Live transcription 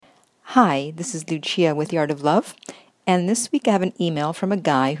Hi, this is Lucia with The Art of Love, and this week I have an email from a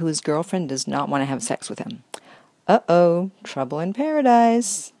guy whose girlfriend does not want to have sex with him. Uh-oh, trouble in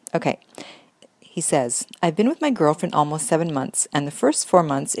paradise. Okay, he says, I've been with my girlfriend almost 7 months, and the first 4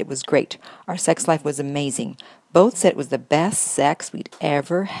 months it was great. Our sex life was amazing. Both said it was the best sex we'd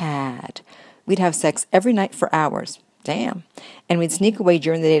ever had. We'd have sex every night for hours. Damn. And we'd sneak away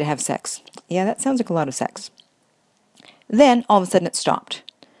during the day to have sex. Yeah, that sounds like a lot of sex. Then, all of a sudden, it stopped.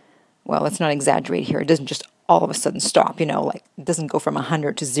 Well, let's not exaggerate here. It doesn't just all of a sudden stop, like it doesn't go from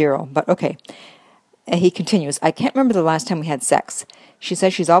 100 to 0, but okay. And he continues, I can't remember the last time we had sex. She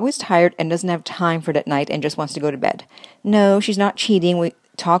says she's always tired and doesn't have time for it at night and just wants to go to bed. No, she's not cheating. We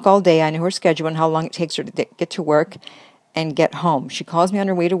talk all day. I know her schedule and how long it takes her to get to work and get home. She calls me on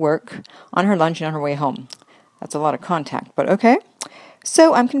her way to work, on her lunch, and on her way home. That's a lot of contact, but okay.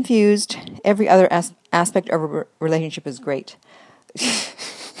 So I'm confused. Every other aspect of a relationship is great.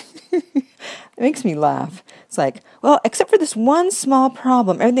 It makes me laugh. It's like, well, except for this one small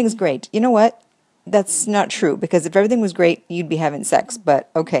problem, everything's great. You know what? That's not true, because if everything was great, you'd be having sex, but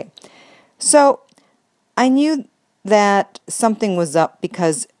okay. So I knew that something was up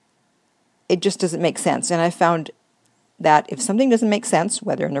because it just doesn't make sense. And I found that if something doesn't make sense,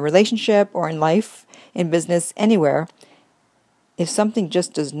 whether in a relationship or in life, in business, anywhere, if something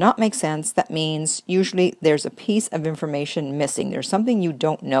just does not make sense, that means usually there's a piece of information missing. There's something you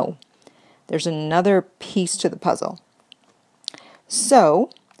don't know. There's another piece to the puzzle. So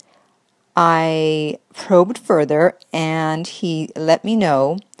I probed further, and he let me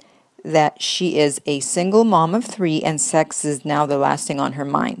know that she is a single mom of 3, and sex is now the last thing on her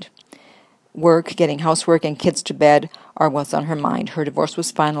mind. Work, getting housework, and kids to bed are what's on her mind. Her divorce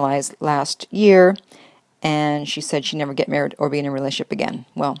was finalized last year, and she said she'd never get married or be in a relationship again.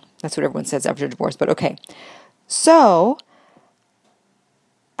 Well, that's what everyone says after a divorce, but okay. So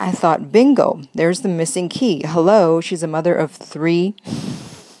I thought, bingo, there's the missing key. Hello, she's a mother of 3.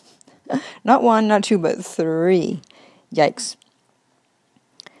 Not 1, not 2, but 3. Yikes.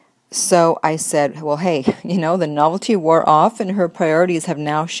 So I said, well, hey, the novelty wore off and her priorities have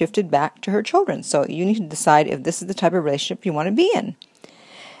now shifted back to her children. So you need to decide if this is the type of relationship you want to be in.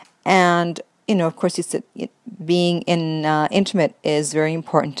 And, of course, he said being intimate is very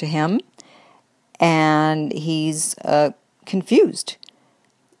important to him. And he's confused.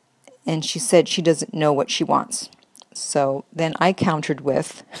 And she said she doesn't know what she wants. So then I countered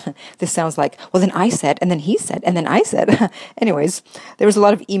with, this sounds like, well, then I said, and then he said, and then I said. Anyways, there was a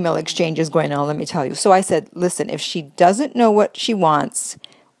lot of email exchanges going on, let me tell you. So I said, listen, if she doesn't know what she wants,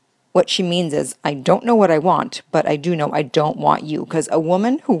 what she means is, I don't know what I want, but I do know I don't want you. Because a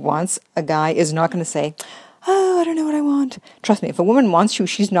woman who wants a guy is not going to say, oh, I don't know what I want. Trust me, if a woman wants you,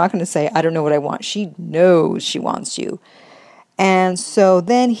 she's not going to say, I don't know what I want. She knows she wants you. And so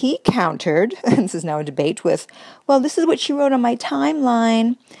then he countered, and this is now a debate with, well, this is what she wrote on my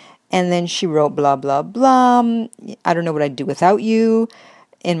timeline. And then she wrote, blah, blah, blah. I don't know what I'd do without you.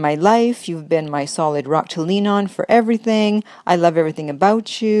 In my life, you've been my solid rock to lean on for everything. I love everything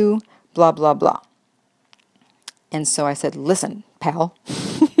about you. Blah, blah, blah. And so I said, listen, pal,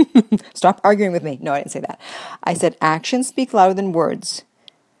 stop arguing with me. No, I didn't say that. I said, actions speak louder than words.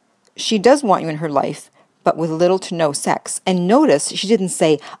 She does want you in her life, but with little to no sex. And notice, she didn't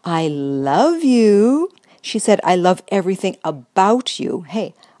say, I love you. She said, I love everything about you.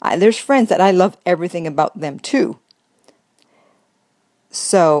 Hey, there's friends that I love everything about them too.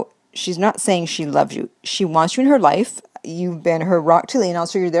 So she's not saying she loves you. She wants you in her life. You've been her rock to lean on,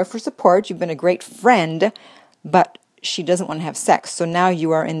 so you're there for support. You've been a great friend, but she doesn't want to have sex. So now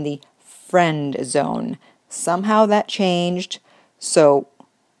you are in the friend zone. Somehow that changed. So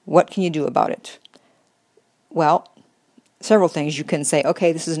what can you do about it? Well, several things. You can say,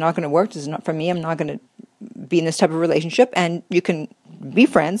 okay, this is not going to work. This is not for me. I'm not going to be in this type of relationship. And you can be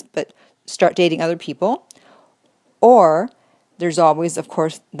friends, but start dating other people. Or there's always, of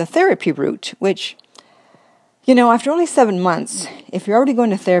course, the therapy route, which, after only 7 months, if you're already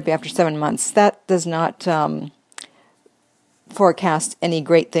going to therapy after 7 months, that does not forecast any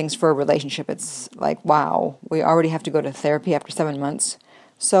great things for a relationship. It's like, wow, we already have to go to therapy after 7 months.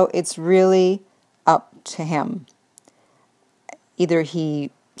 So it's really up to him. Either he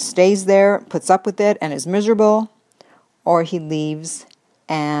stays there, puts up with it, and is miserable, or he leaves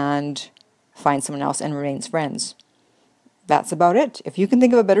and finds someone else and remains friends. That's about it. If you can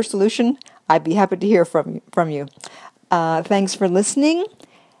think of a better solution, I'd be happy to hear from you. Thanks for listening.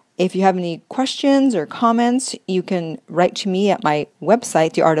 If you have any questions or comments, you can write to me at my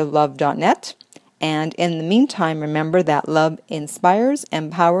website, theartoflove.net. And in the meantime, remember that love inspires,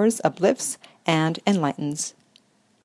 empowers, uplifts, and enlightens.